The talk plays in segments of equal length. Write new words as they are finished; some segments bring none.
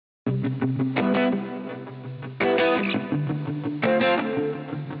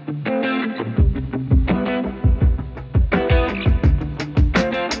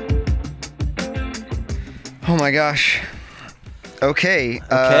my gosh. Okay.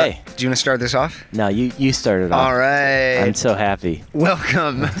 Okay. Do you want to start this off? No, you started off. All right. I'm so happy.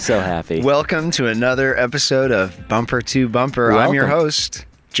 Welcome. So happy. Welcome to another episode of Bumper to Bumper. I'm your host,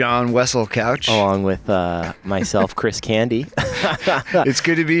 John Wessel Couch. Along with myself, Chris Candy. It's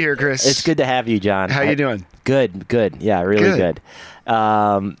good to be here, Chris. It's good to have you, John. How you doing? Good. Yeah, really good.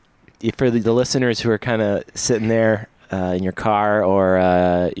 For the listeners who are kind of sitting there in your car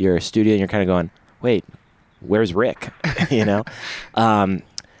or your studio and you're kind of going, wait, where's Rick? You know?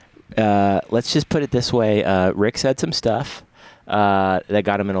 Let's just put it this way. Rick said some stuff that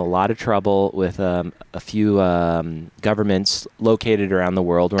got him in a lot of trouble with a few governments located around the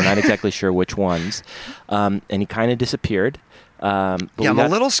world. We're not exactly sure which ones. And he kind of disappeared. I'm a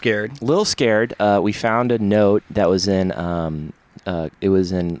little scared. We found a note that was in it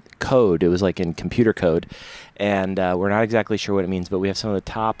was in code. It was like in computer code. And we're not exactly sure what it means, but we have some of the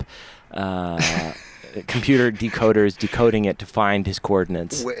top computer decoders decoding it to find his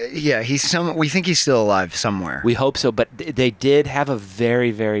coordinates. Yeah, we think he's still alive somewhere. We hope so, but they did have a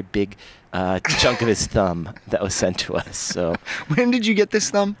very, very big chunk of his thumb that was sent to us. So when did you get this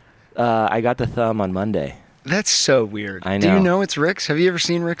thumb? I got the thumb on Monday. That's so weird. I know. Do you know it's Rick's? Have you ever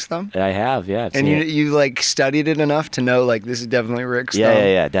seen Rick's thumb? I have, yeah. And you like studied it enough to know like this is definitely Rick's thumb?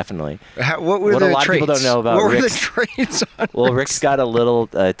 Yeah, definitely. What were the traits? What a lot of people don't know about Rick's. Rick's. What were the traits on Well, Rick's got a little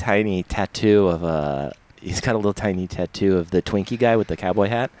tiny tattoo of he's got a little tiny tattoo of the Twinkie guy with the cowboy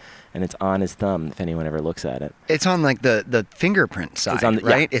hat, and it's on his thumb if anyone ever looks at it. It's on like the fingerprint side, it's on the,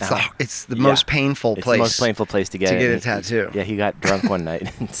 right? Yeah, it's the most painful place. It's the most painful place to get a tattoo. Yeah, he got drunk one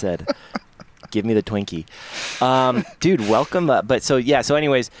night and said, "Give me the Twinkie." Dude, welcome. So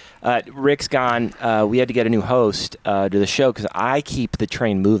anyways, Rick's gone. We had to get a new host to the show because I keep the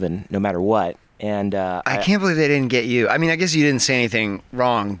train moving no matter what. And I can't believe they didn't get you. I mean, I guess you didn't say anything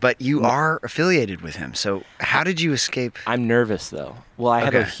wrong, but you are affiliated with him. So how did you escape? I'm nervous, though. Well, I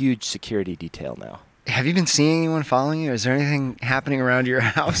have a huge security detail now. Have you been seeing anyone following you? Is there anything happening around your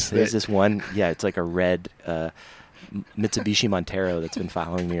house? There's this one. Yeah, it's like a red Mitsubishi Montero that's been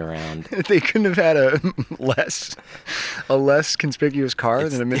following me around. They couldn't have had a less conspicuous car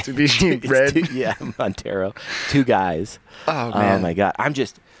than a Mitsubishi red. Montero. Two guys. Oh man. Oh my God. I'm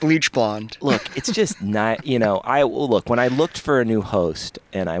just bleach blonde. Look, it's just not. When I looked for a new host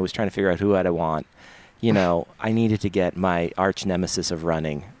and I was trying to figure out who I'd want, I needed to get my arch nemesis of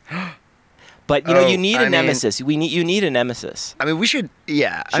running. But you need a nemesis. You need a nemesis. I mean, we should.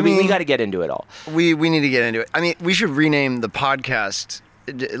 Yeah. We got to get into it all. We need to get into it. I mean, we should rename the podcast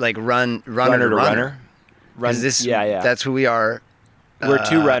like Runner to Runner. That's who we are. We're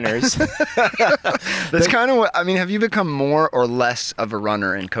two runners. That's kind of what. I mean, have you become more or less of a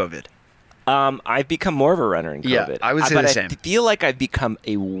runner in COVID? I've become more of a runner in COVID. Yeah, I would say the same. I feel like I've become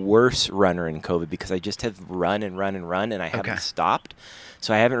a worse runner in COVID because I just have run, and I haven't stopped.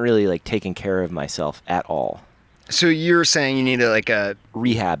 So I haven't really taken care of myself at all. So you're saying you need to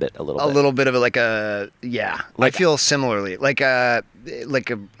rehab it a little bit. A little bit of I feel similarly. Like a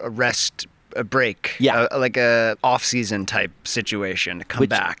rest, a break. Yeah. Like a off-season type situation to come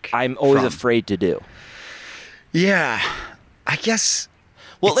back. I'm always afraid to do. Yeah. I guess.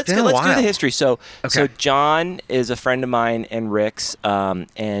 Well, let's do the history. So John is a friend of mine and Rick's,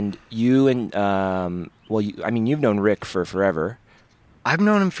 and you and you've known Rick for forever. I've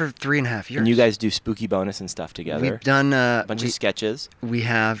known him for 3.5 years. And you guys do Spooky Bonus and stuff together. We've done a bunch of sketches. We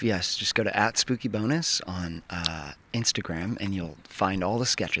have, yes. Just go to @SpookyBonus on Instagram, and you'll find all the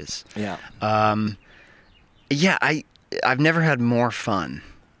sketches. Yeah. I've never had more fun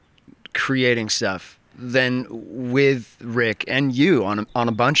creating stuff than with Rick and you on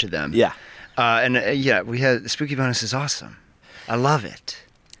a bunch of them. Yeah. We had Spooky Bonus is awesome. I love it.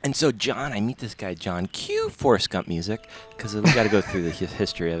 And so, John, I meet this guy, John. Cue Forrest Gump music, because we got to go through the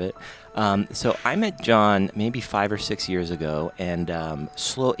history of it. So I met John maybe 5 or 6 years ago, and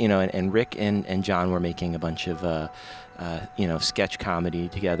and Rick and John were making a bunch of, sketch comedy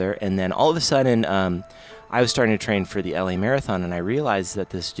together. And then all of a sudden, I was starting to train for the LA Marathon, and I realized that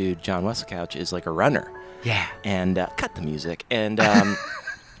this dude, John Wessel Couch, is like a runner. Yeah. And cut the music. And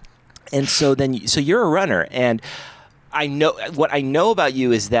and so you're a runner, and what I know about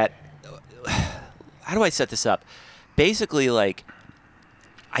you is that, how do I set this up? Basically,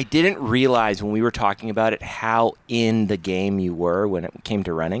 I didn't realize when we were talking about it how in the game you were when it came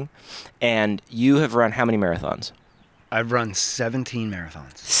to running. And you have run how many marathons? I've run 17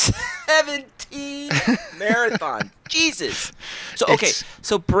 marathons. 17 marathons. Jesus.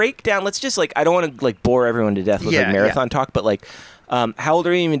 So break down. Let's just I don't want to bore everyone to death with marathon talk, but how old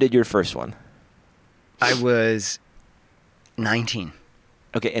are you when you did your first one? I was 19.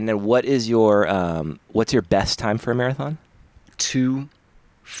 Okay, and then what's your best time for a marathon?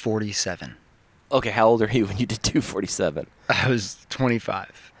 2:47. Okay, how old are you when you did 2:47? I was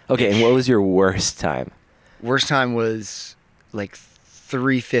 25. Okay, and what was your worst time? Worst time was like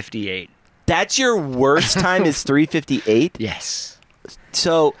 3:58. That's your worst time is 3:58? Yes.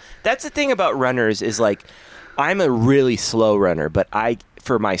 So that's the thing about runners is like, I'm a really slow runner, but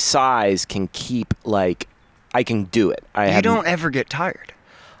for my size, can keep like, I can do it. You don't ever get tired.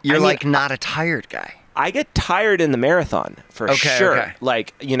 You're like not a tired guy. I get tired in the marathon for sure. Okay.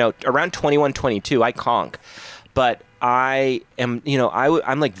 Like, around 21, 22, I conk. But I am,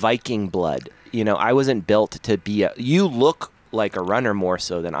 I'm like Viking blood. I wasn't built to be you look like a runner more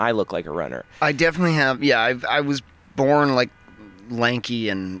so than I look like a runner. I definitely have. Yeah, I was born like lanky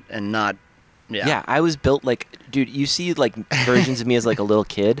and not. Yeah. Yeah, I was built like, dude, you see like versions of me as like a little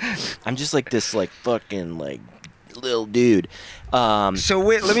kid. I'm just like this like fucking like little dude. So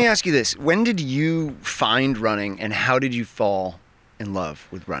wait, let me ask you this. When did you find running and how did you fall in love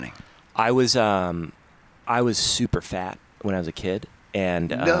with running? I was super fat when I was a kid.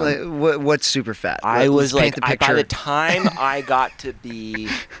 And what's super fat? I was like, by the picture. time I got to be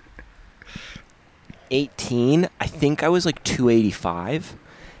 18, I think I was like 285.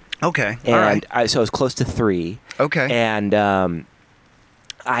 Okay. And all right. so I was close to 3. Okay. And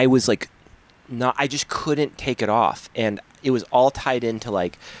I was like, I just couldn't take it off. And it was all tied into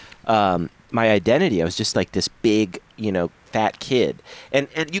like my identity. I was just like this big, fat kid. And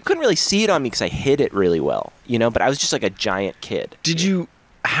you couldn't really see it on me because I hid it really well, but I was just like a giant kid.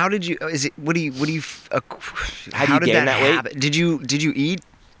 How did you How do you gain that weight? happen? Did you eat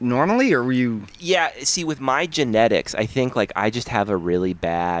normally or were you? Yeah, see, with my genetics, I think like I just have a really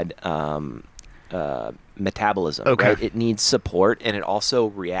bad metabolism. Okay. Right? It needs support, and it also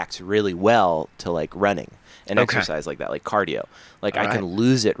reacts really well to like running and exercise like that, like cardio. Like I can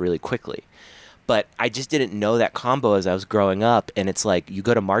lose it really quickly. But I just didn't know that combo as I was growing up. And it's like you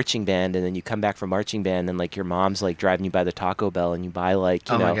go to marching band and then you come back from marching band and like your mom's like driving you by the Taco Bell and you buy like,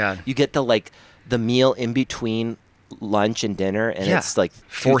 my God. you get the meal in between lunch and dinner and it's like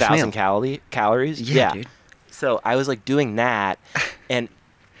 2,000 calories. Yeah, dude. So I was like doing that. And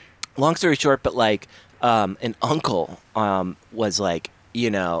long story short, but like an uncle was like,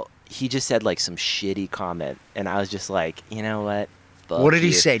 he just said like some shitty comment. And I was just like, you know what? What did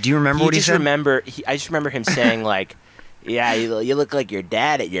he say? Do you remember what he said? I just remember him saying like, "Yeah, you look like your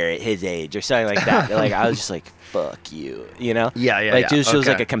dad at his age" or something like that. Like I was just like, "Fuck you," Yeah. Like it was okay.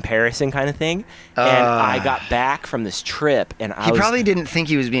 like a comparison kind of thing. And I got back from this trip, and he probably didn't think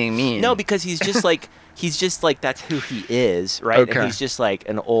he was being mean. No, because he's just like that's who he is, right? Okay. And he's just like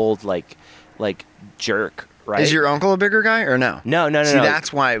an old like jerk. Right? Is your uncle a bigger guy or no? No. See,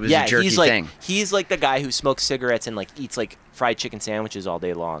 that's why it was a jerky thing. He's like the guy who smokes cigarettes and like eats like fried chicken sandwiches all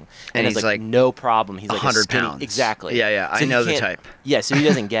day long, and he's like no problem. He's like 100 pounds. Exactly. Yeah. So I know the type. Yeah, so he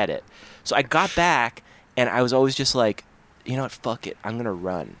doesn't get it. So I got back, and I was always just like, you know what? Fuck it. I'm gonna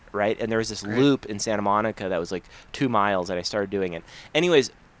run, right? And there was this loop in Santa Monica that was like 2 miles, and I started doing it. Anyways,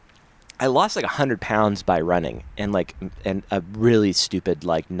 I lost like 100 pounds by running, and a really stupid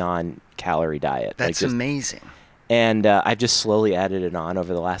like non-calorie diet. That's amazing. And I've just slowly added it on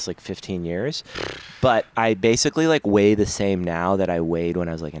over the last like 15 years. But I basically like weigh the same now that I weighed when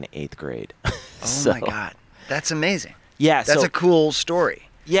I was like in 8th grade. Oh my God. That's amazing. Yeah. That's a cool story.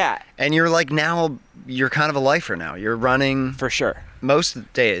 Yeah. And you're like now, you're kind of a lifer now. You're running. For sure. Most of the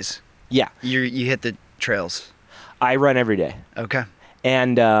days. Yeah. You hit the trails. I run every day. Okay.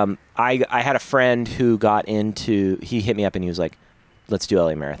 And I had a friend who he hit me up and he was like, let's do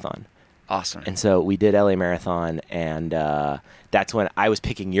LA Marathon. Awesome. And so we did LA Marathon, and that's when I was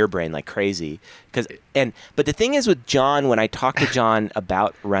picking your brain like crazy. But the thing is with John, when I talk to John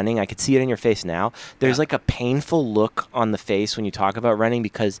about running, I could see it in your face now. There's like a painful look on the face when you talk about running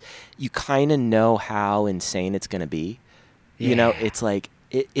because you kind of know how insane it's going to be. Yeah. It's like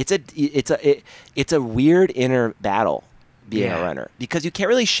it's a weird inner battle being a runner because you can't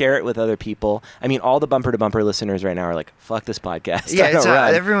really share it with other people. I mean, all the Bumper to Bumper listeners right now are like, fuck this podcast.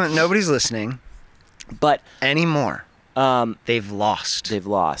 Yeah, nobody's listening. But anymore. They've lost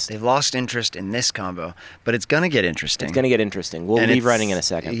interest in this combo, but it's going to get interesting. It's going to get interesting. We'll leave running in a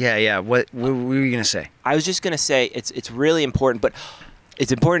second. Yeah. What were you going to say? I was just going to say it's really important, but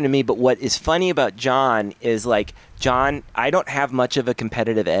it's important to me. But what is funny about John is like, John, I don't have much of a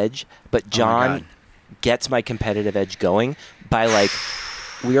competitive edge, but John gets my competitive edge going by like,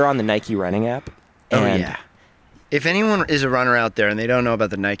 we are on the Nike running app. And if anyone is a runner out there and they don't know about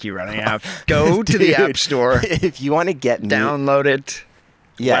the Nike running app, go to the App Store. If you want to get download it.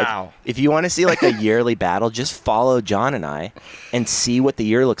 Yeah. Wow. If you want to see like a yearly battle, just follow John and I and see what the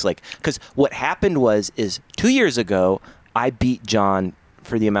year looks like. Because what happened is 2 years ago, I beat John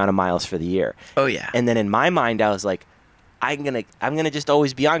for the amount of miles for the year. Oh yeah. And then in my mind, I was like, I'm gonna just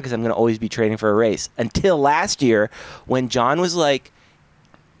always be on because I'm gonna always be training for a race. Until last year, when John was like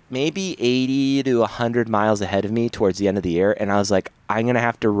maybe 80 to 100 miles ahead of me towards the end of the year, and I was like, I'm gonna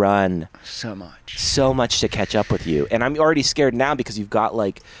have to run so much to catch up with you. And I'm already scared now because you've got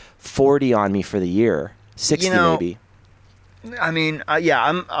like 40 on me for the year, 60 maybe. I mean, yeah,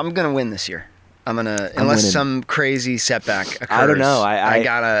 I'm gonna win this year. Unless winning. some crazy setback occurs. I don't know.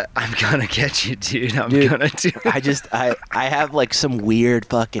 I'm gonna get you, dude. I'm Dude, gonna do it. I have like some weird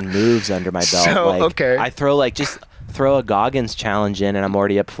fucking moves under my belt. So, like, okay. I throw a Goggins challenge in and I'm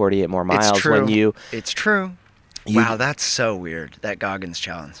already up 48 more miles. It's true. When it's true. Wow, that's so weird. That Goggins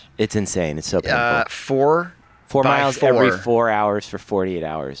challenge. It's insane. It's so painful. 4 miles 4. every 4 hours for 48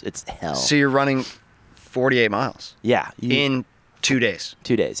 hours. It's hell. So you're running 48 miles. Yeah. In 2 days.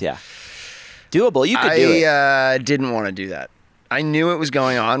 2 days, yeah. Doable. You could do it. I didn't want to do that. I knew it was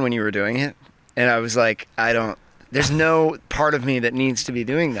going on when you were doing it, and I was like, there's no part of me that needs to be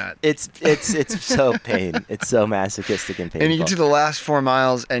doing that. It's so pain. It's so masochistic and painful. And you get to the last 4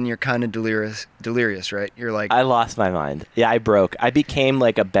 miles, and you're kind of delirious, right? You're like, I lost my mind. Yeah, I broke. I became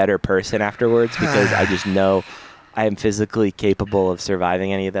like a better person afterwards because I just know I am physically capable of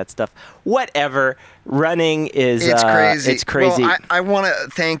surviving any of that stuff. Whatever. Running is it's crazy. It's crazy. Well, I want to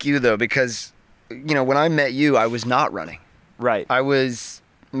thank you though, because when I met you, I was not running. Right. I was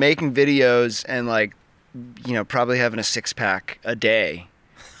making videos and probably having a 6-pack a day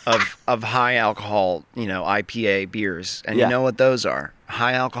of high alcohol, IPA beers. And Yeah. you know what those are?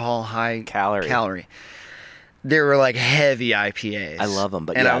 High alcohol, high calorie. They were like heavy IPAs. I love them,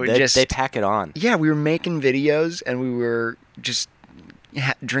 but and yeah, they pack it on. Yeah, we were making videos and we were just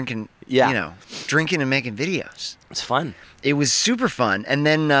drinking, drinking and making videos. It's fun. It was super fun. And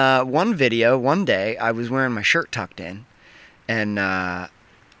then one day, I was wearing my shirt tucked in, and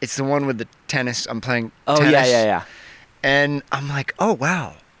it's the one with the tennis. I'm playing tennis. Yeah. And I'm like, oh,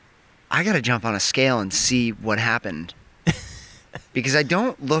 wow. I got to jump on a scale and see what happened. Because I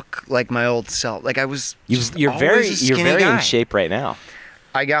don't look like my old self. Like I was You're very guy. in shape right now.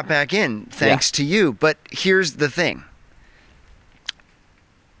 I got back in thanks to you. But here's the thing.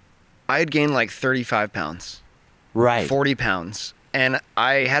 I had gained like 35 pounds. Right. 40 pounds. And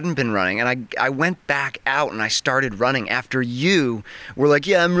I hadn't been running. And I went back out and I started running after you were like,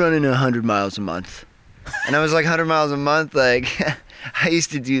 yeah, I'm running 100 miles a month. And I was like, 100 miles a month? Like, I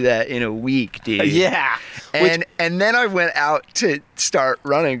used to do that in a week, dude. Yeah. And then I went out to start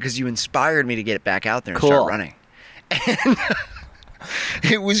running because you inspired me to get back out there and start running. And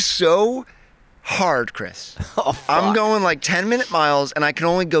it was so hard, Chris. Oh, fuck. I'm going like 10-minute miles and I can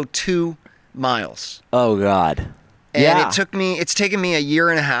only go 2 miles. Oh, God. And it's taken me a year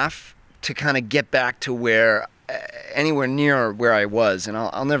and a half to kind of get back to where anywhere near where I was, and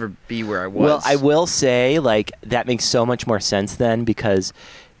I'll never be where I was. Well, I will say, like, that makes so much more sense then, because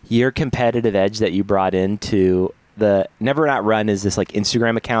your competitive edge that you brought into the Never Not Run is this like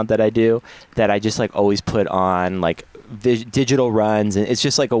Instagram account that I do that I just like always put on like digital runs, and it's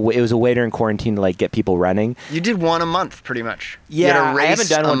just like it was a way during quarantine to like get people running. You did one a month pretty much. Yeah, I haven't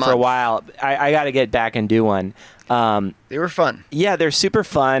done one for a while. I got to get back and do one. They were fun. Yeah, they're super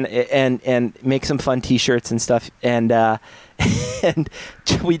fun, and make some fun T-shirts and stuff. And and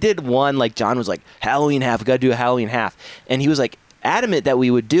we did one, like John was like, Halloween half, we got to do a Halloween half. And he was like adamant that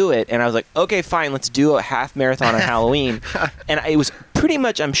we would do it. And I was like, okay, fine, let's do a half marathon on Halloween. And it was pretty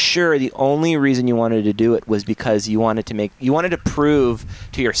much, I'm sure, the only reason you wanted to do it was because you wanted to prove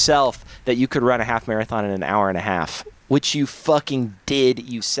to yourself that you could run a half marathon in an hour and a half, which you fucking did,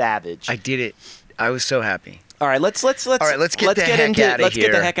 you savage. I did it. I was so happy. All right, let's get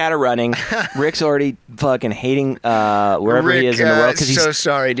the heck out of running. Rick's already fucking hating wherever he is in the world. Rick, so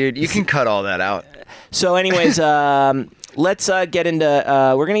sorry, dude. You can cut all that out. So, anyways, let's get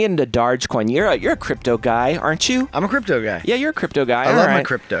into. We're gonna get into Dogecoin. You're a crypto guy, aren't you? I'm a crypto guy. Yeah, you're a crypto guy. I love my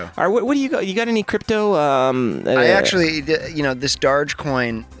crypto. All right, what do you got? You got any crypto? I actually, this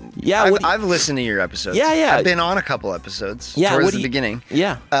Dogecoin. Yeah, I've listened to your episodes. Yeah. I've been on a couple episodes. Yeah, towards the beginning.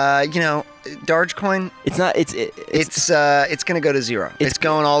 Yeah. Dogecoin. It's not. It's gonna go to zero. It's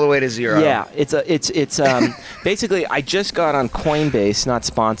going all the way to zero. Yeah. It's basically I just got on Coinbase, not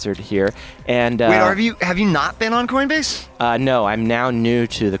sponsored here. And wait, have you not been on Coinbase? No, I'm now new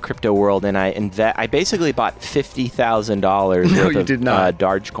to the crypto world, and I basically bought $50,000 No, worth you of did not.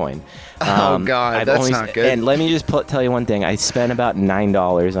 Dogecoin. Oh God, that's not good. And let me just tell you one thing. I spent about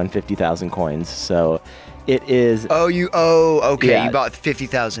 $9 on 50,000 coins. So It is Okay. Yeah. You bought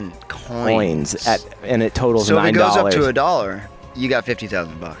 50,000 coins. and it totals So $9. if it goes up to $1, you got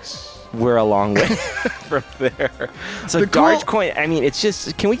 $50,000. We're a long way from there. So The Dogecoin, I mean, it's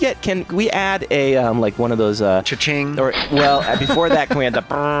just, can we add a, like one of those, Cha-ching. or, well, before that, can we add you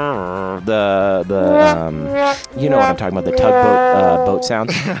know what I'm talking about, the tugboat, boat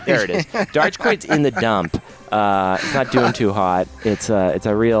sound? There it is. Dogecoin's in the dump. It's not doing too hot. It's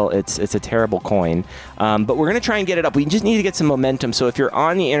a terrible coin. But we're gonna try and get it up. We just need to get some momentum. So if you're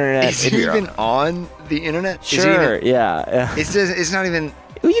on the internet, Is it even on the internet? sure, yeah. It's not even.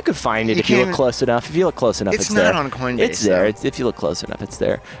 Well, you could find it if you look close enough. If you look close enough, it's there. It's not on Coinbase. It's there. though. If you look close enough, it's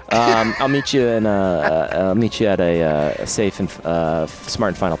there. I'll meet you at a safe and smart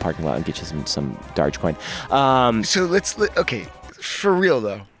and final parking lot and get you some Dogecoin. So okay, for real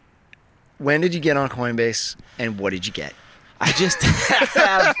though. When did you get on Coinbase, and what did you get? I just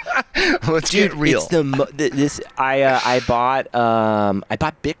have. Let's get real. It's I bought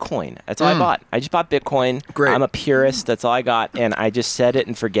Bitcoin. That's all I bought. I just bought Bitcoin. Great. I'm a purist. That's all I got, and I just set it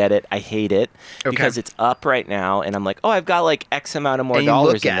and forget it. I hate it because it's up right now, and I'm like, oh, I've got like X amount of more And you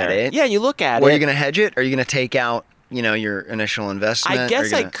dollars look in at there. it. Yeah, you look at Are it. you gonna hedge it? Are you gonna take out, your initial investment? I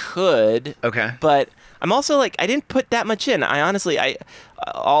guess I could. Okay. But I'm also like, I didn't put that much in.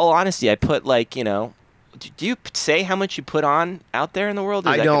 All honesty, I put like, do you say how much you put on out there in the world?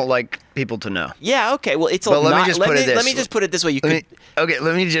 I don't like people to know. Yeah. Okay. Well, it's But let me just put it this Let me just put it this way. You could.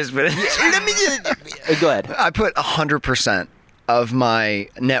 Let me just put it. Let me just. Go ahead. I put 100% of my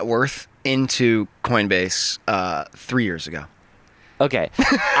net worth into Coinbase 3 years ago. Okay.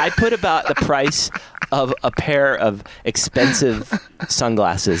 I put about the price of a pair of expensive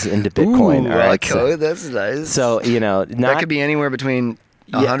sunglasses into Bitcoin. Ooh, all right. okay, that's nice. So that could be anywhere between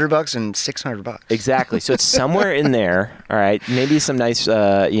 $100 and $600. Exactly. So it's somewhere in there. All right. Maybe some nice,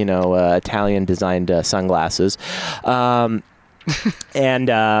 Italian designed sunglasses. And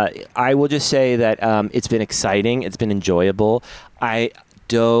I will just say that it's been exciting. It's been enjoyable. I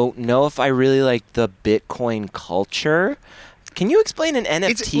don't know if I really like the Bitcoin culture. Can you explain an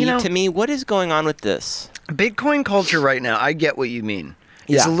NFT to me? What is going on with this? Bitcoin culture right now, I get what you mean.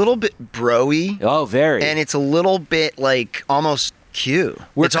 It's Yeah. a little bit bro-y. Oh, very. And it's a little bit like almost Q.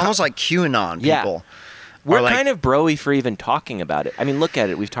 It's almost like QAnon Yeah. people. We're like, kind of bro-y for even talking about it. I mean, look at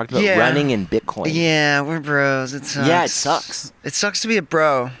it. We've talked about running in Bitcoin. Yeah, we're bros. It sucks. Yeah, it sucks. It sucks to be a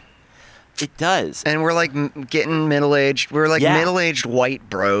bro. It does. And we're like getting middle-aged. We're like middle-aged white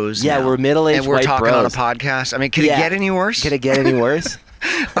bros. Yeah, now. we're middle-aged and we're white talking bros. on a podcast. I mean, could it get any worse? Could it get any worse?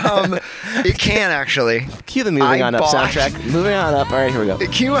 It can actually. Cue the moving on up soundtrack. Moving on up. All right, here we go.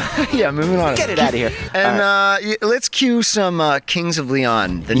 Moving on. Get it out of here. And let's cue some Kings of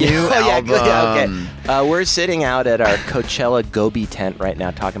Leon, the new album. Good. Okay. We're sitting out at our Coachella Gobi tent right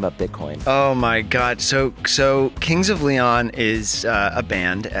now talking about Bitcoin. Oh my God! So Kings of Leon is a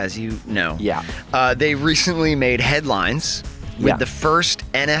band, as you know. Yeah. They recently made headlines with the first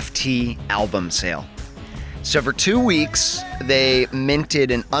NFT album sale. So for 2 weeks, they minted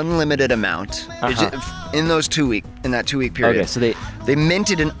an unlimited amount in that 2 week period. Okay, so they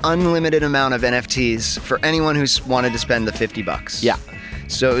minted an unlimited amount of NFTs for anyone who wanted to spend the $50. Yeah.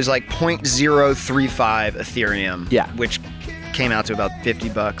 So it was like 0.035 Ethereum. Yeah. Which came out to about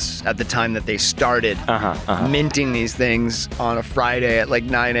 $50 at the time that they started minting these things on a Friday at like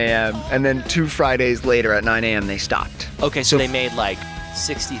 9 a.m. And then 2 Fridays later at 9 a.m. they stopped. Okay, so they made like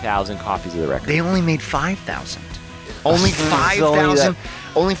 60,000 copies of the record. They only made 5,000. Only 5,000.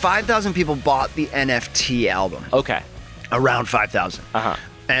 Only 5,000 people bought the NFT album. Okay. Around 5,000.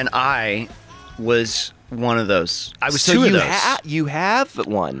 And I was one of those. I was so two of you those. You have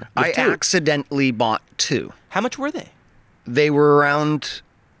one. I two. accidentally bought 2. How much were they? They were around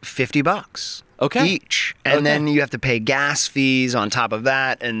 $50. Okay. Each. And then you have to pay gas fees on top of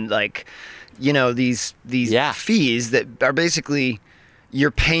that, and like, these fees that are basically you're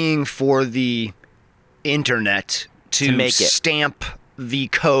paying for the internet to make it. stamp the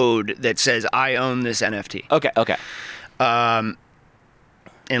code that says I own this NFT. Okay.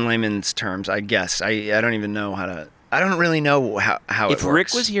 In layman's terms, I guess. I don't even know how to. I don't really know how it works. If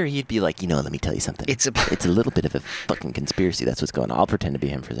Rick was here, he'd be like, let me tell you something. It's a little bit of a fucking conspiracy. That's what's going on. I'll pretend to be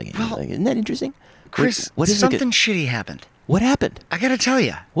him for a second. Well, like, isn't that interesting? Chris, what is something shitty happened. What happened? I gotta tell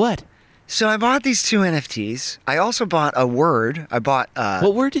you. What? So I bought these 2 NFTs. I also bought a word. I bought.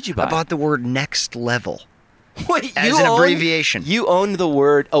 What word did you buy? I bought the word next level. Wait, as an abbreviation. You own the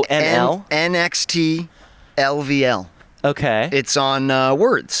word. Oh, NL. NXT LVL. Okay. It's on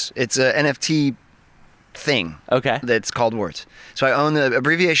Words. It's a NFT thing. Okay. That's called Words. So I own the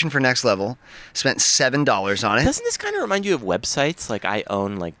abbreviation for Next Level. Spent $7 on it. Doesn't this kind of remind you of websites? Like I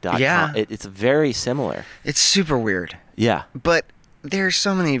own like .com. Yeah. It's very similar. It's super weird. Yeah. But there's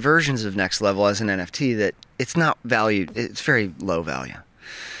so many versions of Next Level as an NFT that it's not valued. It's very low value.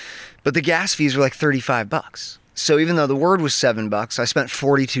 But the gas fees were like $35. So even though the Word was $7, I spent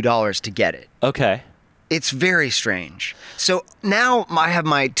 $42 to get it. Okay. It's very strange. So now I have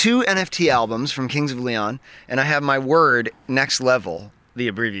my 2 NFT albums from Kings of Leon, and I have my Word Next Level, the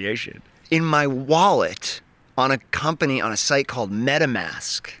abbreviation, in my wallet on a site called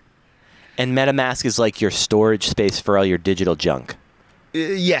MetaMask. And MetaMask is like your storage space for all your digital junk.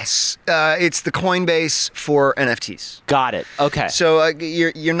 Yes, it's the Coinbase for NFTs. Got it. Okay. So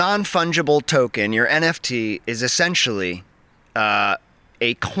your non-fungible token, your NFT, is essentially a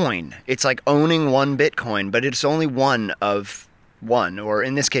coin. It's like owning one Bitcoin, but it's only one of one, or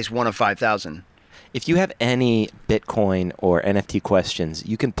in this case, one of 5,000. If you have any Bitcoin or NFT questions,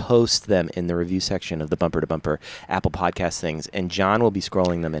 you can post them in the review section of the Bumper to Bumper Apple Podcast things, and John will be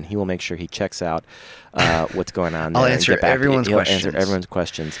scrolling them, and he will make sure he checks out what's going on there. I'll answer everyone's questions. Answer everyone's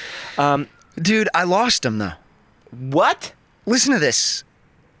questions. Dude, I lost them, though. What? Listen to this.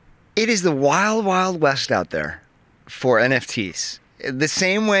 It is the wild, wild west out there for NFTs. The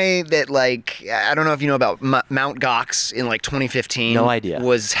same way that, like, I don't know if you know about Mt. Gox in, like, 2015. No idea.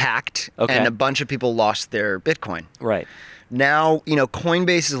 Was hacked, Okay. and a bunch of people lost their Bitcoin. Right. Now,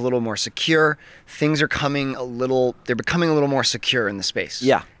 Coinbase is a little more secure. Things are they're becoming a little more secure in the space.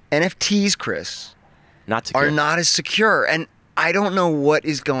 Yeah. NFTs, Chris, Not secure. are not as secure. And I don't know what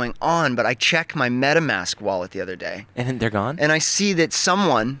is going on, but I checked my MetaMask wallet the other day. And they're gone? And I see that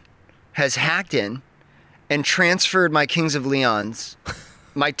someone has hacked in and transferred my Kings of Leon's,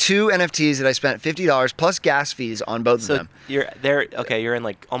 my 2 NFTs that I spent $50 plus gas fees on both of them. You're there. Okay, you're in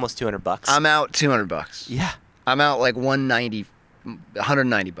like almost $200. I'm out $200. Yeah. I'm out like $190.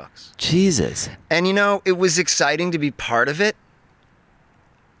 Jesus. And it was exciting to be part of it,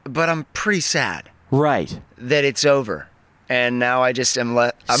 but I'm pretty sad Right. that it's over. And now I just I'm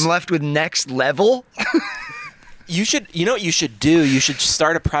left with Next Level. You know what you should do? You should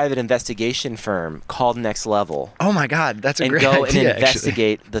start a private investigation firm called Next Level. Oh my God, that's a and great go idea. and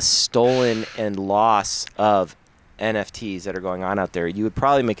investigate the stolen and loss of NFTs that are going on out there. You would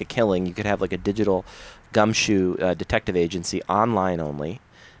probably make a killing. You could have like a digital gumshoe detective agency, online only.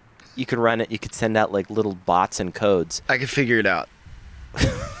 You could run it. You could send out like little bots and codes. I could figure it out.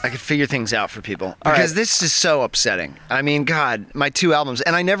 I could figure things out for people because this is so upsetting. I mean, God, my 2 albums,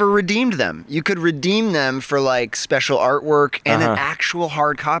 and I never redeemed them. You could redeem them for like special artwork and an actual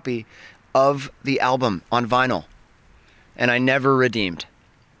hard copy of the album on vinyl, and I never redeemed.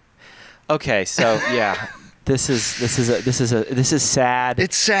 Okay, so yeah, this is sad.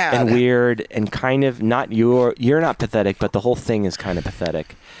 It's sad and weird and kind of not you're not pathetic, but the whole thing is kind of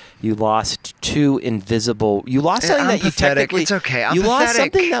pathetic. You lost 2 invisible. You lost something I'm that you pathetic. technically. It's okay. I'm you lost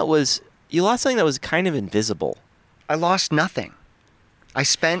pathetic. something that was. You lost something that was kind of invisible. I lost nothing. I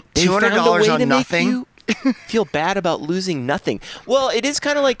spent They found a $200 way on to nothing. Make you feel bad about losing nothing. Well, it is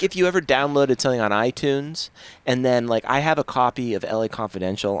kind of like if you ever downloaded something on iTunes, and then like I have a copy of LA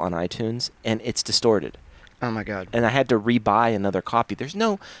Confidential on iTunes, and it's distorted. Oh my God. And I had to rebuy another copy. There's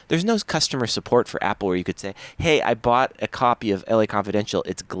no customer support for Apple where you could say, "Hey, I bought a copy of LA Confidential.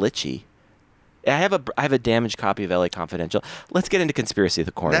 It's glitchy." I have a damaged copy of LA Confidential. Let's get into Conspiracy of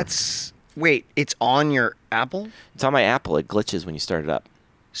the Corner. Wait, it's on your Apple? It's on my Apple. It glitches when you start it up.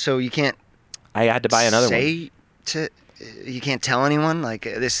 So you can't I had to buy another one. You can't tell anyone like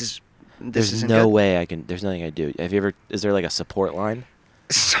this There's isn't no good? way I can. There's nothing I do. Is there like a support line?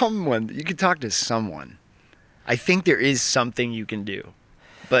 Someone, you can talk to someone. I think there is something you can do,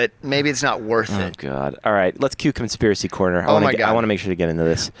 but maybe it's not worth Oh it. God! All right, let's cue Conspiracy Corner. Oh my God. I want to make sure to get into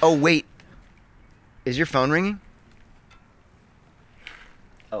this. Oh wait, is your phone ringing?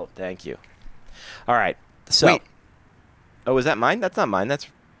 Oh, thank you. All right. So. Wait. Oh, is that mine? That's not mine.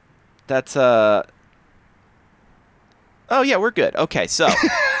 That's Oh yeah, we're good. Okay, so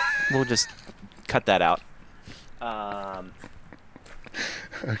we'll just cut that out.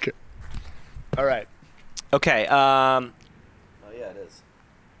 Okay. All right. Okay. Oh yeah, it is.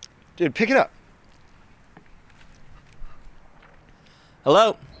 Dude, pick it up.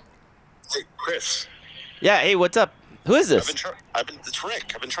 Hello. Hey, Chris. Yeah. Hey, what's up? Who is this? It's Rick. I've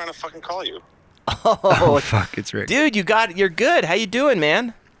been trying to fucking call you. Oh, fuck, it's Rick. dude, you're good. How you doing,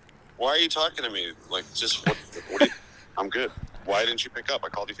 man? Why are you talking to me? Like, just what do you, I'm good. Why didn't you pick up? I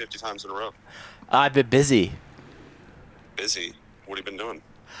called you 50 times in a row. I've been busy. Busy. What have you been doing?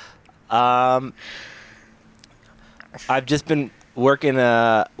 I've just been working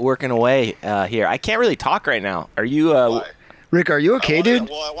away here. I can't really talk right now. Are you? Why? Rick, are you okay, dude?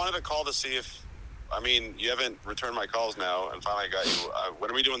 Well, I wanted to call to see if, you haven't returned my calls now, and finally I got you.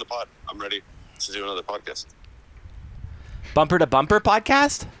 When are we doing the pod? I'm ready to do another podcast. Bumper to Bumper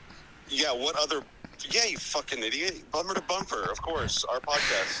podcast? Yeah, what other? Yeah, you fucking idiot. Bumper to Bumper, of course, our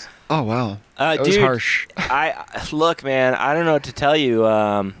podcast. Oh, wow. That was dude, harsh. Look, man, I don't know what to tell you.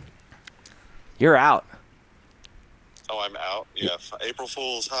 You're out. Oh, I'm out? Yeah, April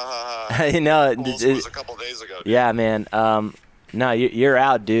Fools, ha ha ha. No, Fools was a couple days ago, dude. Yeah, man. No, you're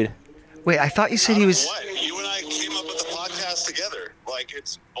out, dude. Wait, I thought you said he was... What? You and I came up with the podcast together. Like,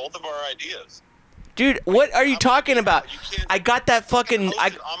 it's both of our ideas. Dude, what are you talking about? I got that fucking...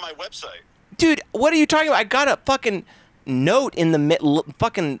 Post it on my website. Dude, what are you talking about? I got a fucking note in the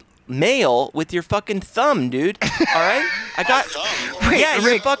fucking mail with your fucking thumb, dude. All right? I got... Thumb? Yeah, you're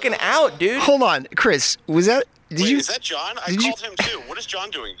Rick. fucking out, dude. Hold on, Chris, was that... Wait, is that John? I called him too. What is John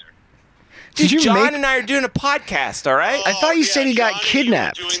doing there? Did you John make... and I are doing a podcast, all right? I thought you said he got John,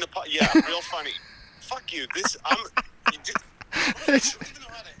 kidnapped. You were doing yeah, real funny. Fuck you. You don't even know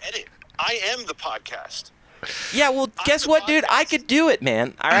how to edit. I am the podcast. Yeah, well, guess what, dude? I could do it,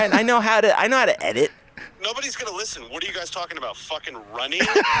 man. All right, I know how to edit. Nobody's gonna listen. What are you guys talking about? Fucking running?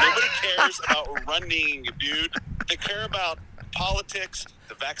 Nobody cares about running, dude. They care about politics,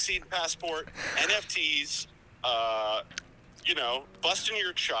 the vaccine passport, NFTs, busting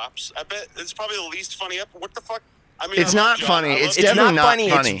your chops. I bet it's probably the least funny episode. What the fuck? It's not funny. It's It's definitely not funny.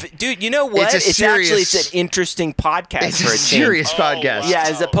 funny. Dude, you know what? It's It's an interesting podcast It's for a a serious change. podcast. wow. Yeah,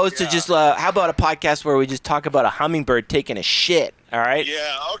 as opposed to Yeah. just how about a podcast where we just talk about a hummingbird taking a shit? All right.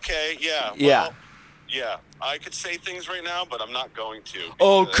 Yeah. Okay. Yeah. Yeah. Well, yeah. I could say things right now, but I'm not going to.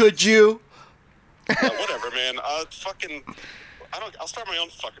 Oh, because- could you? Whatever, man. I'll start my own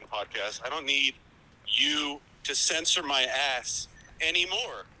fucking podcast. I don't need you to censor my ass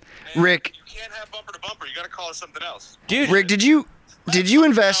anymore. And Rick. you can't have Bumper to Bumper. You got to call it something else. Dude, Rick, did you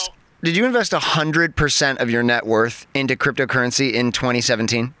invest 100% of your net worth into cryptocurrency in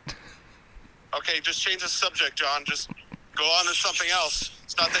 2017? Okay, just change the subject, John. Just go on to something else.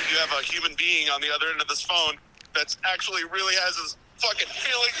 It's not that you have a human being on the other end of this phone that's actually really has his fucking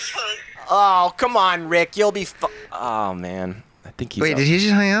feelings hurt. Oh, come on, Rick. You'll be Oh, man. I think he's Wait, up. did he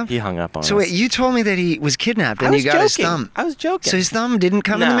just hang up? He hung up on us. So wait, you told me that he was kidnapped I and was you got his joking. thumb. I was joking. So his thumb didn't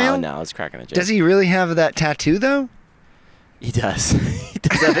come in the mail? No, I was cracking a joke. Does he really have that tattoo though? He does. He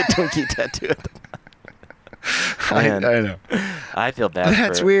does have a Twinkie tattoo at the Man. I know. I feel bad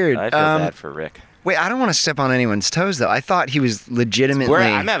That's weird. I feel bad for Rick. Wait, I don't want to step on anyone's toes though. I thought he was legitimately.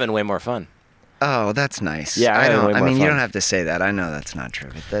 I'm having way more fun. Oh, that's nice. Yeah, I I'm having don't. way I more mean, you fun. don't have to say that. I know that's not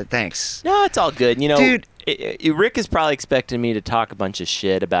true. But thanks. No, it's all good. You know, Dude. Rick is probably expecting me to talk a bunch of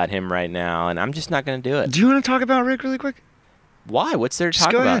shit about him right now, and I'm just not going to do it. Do you want to talk about Rick really quick? Why? What's there to Just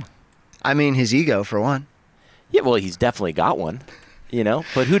talk go about? ahead. I mean, his ego for one. Yeah, well, he's definitely got one. You know,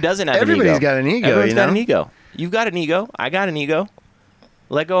 but who doesn't have Everybody's an ego? got an ego, Everyone's you got know? an ego. You've got an ego. I got an ego.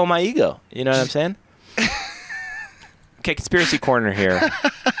 Let go of my ego. You know what I'm saying? Okay, conspiracy corner here.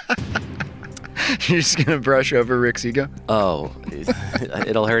 You're just gonna brush over Rick's ego? Oh,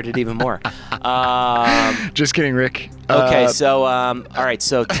 it'll hurt it even more. Just kidding, Rick. Okay, so all right.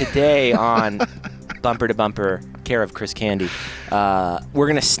 So today on Bumper to Bumper, care of Chris Candy, we're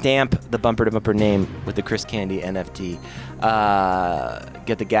gonna stamp the Bumper to Bumper name with the Chris Candy NFT.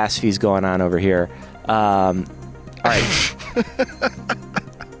 Get the gas fees going on over here. All right.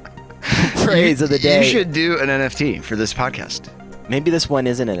 Phrase of the day. You should do an NFT for this podcast. Maybe this one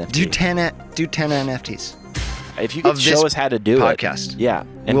isn't an NFT. Do 10 NFTs. If you could of show this us how to do podcast. it. Yeah.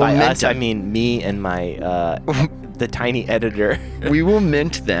 And We'll by mint us, I them. mean me and my the tiny editor. We will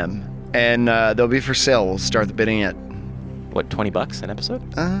mint them, and they'll be for sale. We'll start the bidding at What, $20 an episode?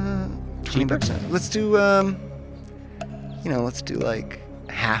 $20. Let's do let's do like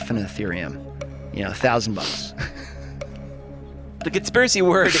half an Ethereum. $1,000. The conspiracy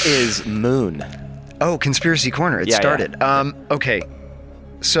word is moon. Oh, Conspiracy Corner. It Yeah, started. Okay.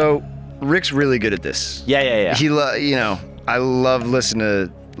 So Rick's really good at this. Yeah. He I love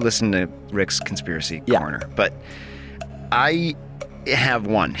listening to Rick's Conspiracy Yeah. Corner, but I have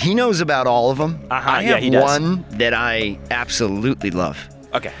one. He knows about all of them. I yeah, have he does. one that I absolutely love,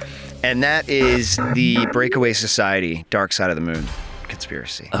 Okay. and that is the Breakaway Society Dark Side of the Moon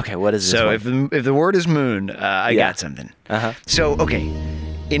conspiracy. Okay, what is this So one? if the word is moon, I Yeah. got something. Uh-huh. So, okay,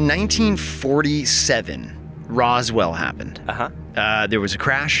 in 1947, Roswell happened. Uh-huh. There was a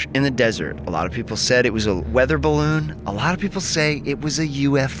crash in the desert. A lot of people said it was a weather balloon. A lot of people say it was a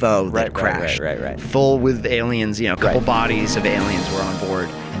UFO that Right. crashed. Full Full with aliens, a couple Right. bodies of aliens were on board,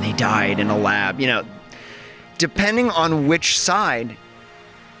 and they died in a lab. depending on which side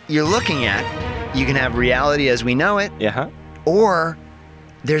you're looking at, you can have reality as we know it, Yeah. or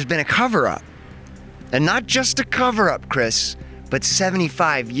there's been a cover-up. And not just a cover-up, Chris, but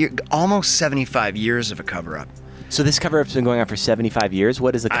almost 75 years of a cover-up. So this cover-up's been going on for 75 years.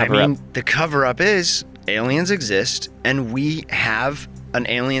 What is the cover-up? I mean, the cover-up is aliens exist, and we have an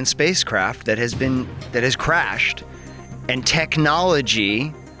alien spacecraft that has crashed, and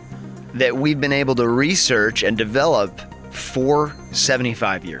technology that we've been able to research and develop for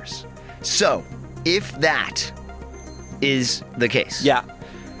 75 years. So, if that is the case, Yeah.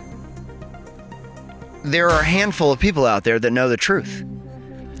 there are a handful of people out there that know the truth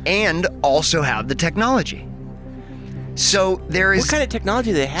and also have the technology. So there is What kind of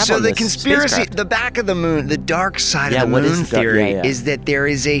technology do they have So on the this conspiracy, spacecraft? the back of the moon, the dark side Yeah, of the what is moon the dark- theory yeah. is that there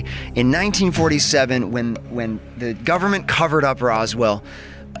is in 1947, when the government covered up Roswell,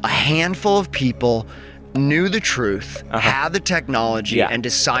 a handful of people knew the truth, had the technology, Yeah. and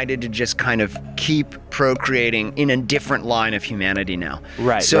decided to just kind of keep procreating in a different line of humanity now.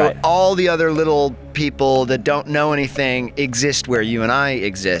 Right, So right. all the other little people that don't know anything exist where you and I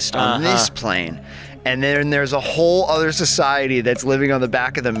exist on this plane. And then there's a whole other society that's living on the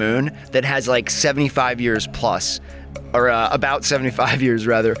back of the moon that has like 75 years plus, or about 75 years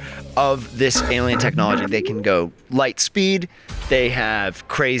rather, of this alien technology. They can go light speed, they have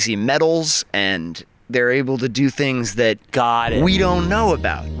crazy metals, and they're able to do things that Got it. we don't know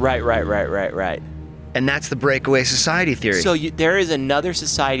about. Right. And that's the breakaway society theory. So there is another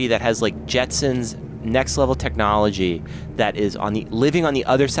society that has like Jetsons next level technology that is living on the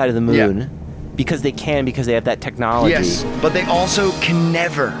other side of the moon because they have that technology. yes, but they also can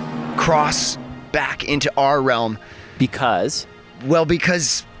never cross back into our realm. Because Well,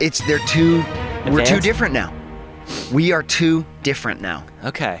 because we're too Advanced? different now. We are too different now.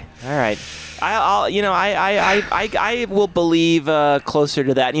 okay, all right. I will believe closer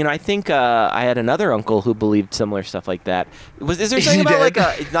to that. I think I had another uncle who believed similar stuff like that. Is there something He about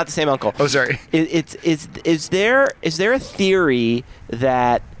did? it's not the same uncle? Oh, sorry. Is there a theory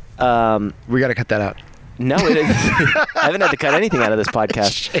that We got to cut that out. no, it is. I haven't had to cut anything out of this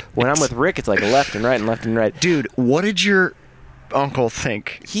podcast. When I'm with Rick, it's like left and right and left and right. Dude, what did your uncle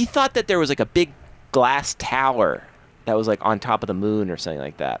think? He thought that there was like a big glass tower that was like on top of the moon or something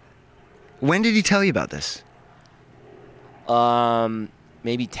like that. When did he tell you about this?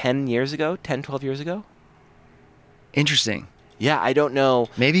 Maybe 10 years ago, 10, 12 years ago. Interesting. Yeah, I don't know.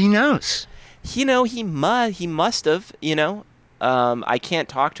 Maybe he knows. He must have, I can't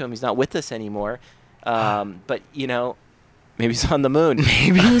talk to him. He's not with us anymore. But, maybe he's on the moon.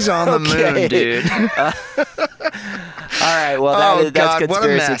 Maybe he's on the Okay. moon, dude. All right, well, Oh, that's God, what a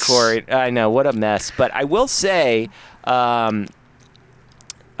conspiracy mess. Corey. I know, what a mess. But I will say, I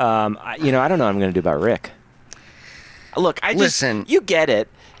don't know what I'm going to do about Rick. Look, Listen. you get it.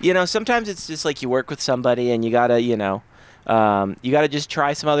 Sometimes it's just like you work with somebody and you got to, just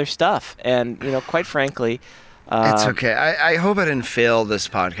try some other stuff. And, quite frankly. It's okay. I hope I didn't fail this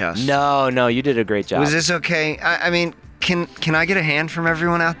podcast. No, you did a great job. Was this okay? I mean, can I get a hand from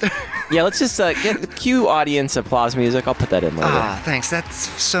everyone out there? Yeah, let's just cue audience applause music. I'll put that in later. Thanks. That's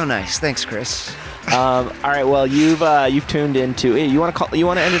so nice. Thanks, Chris. All right. Well, you've tuned into. Hey, you want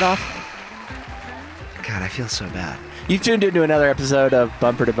to end it off? God, I feel so bad. You've tuned into another episode of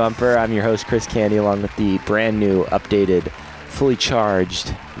Bumper to Bumper. I'm your host, Chris Candy, along with the brand new, updated, fully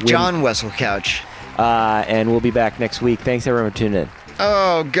charged John Wesselcouch. And we'll be back next week. Thanks everyone for tuning in.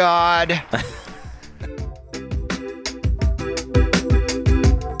 Oh, God.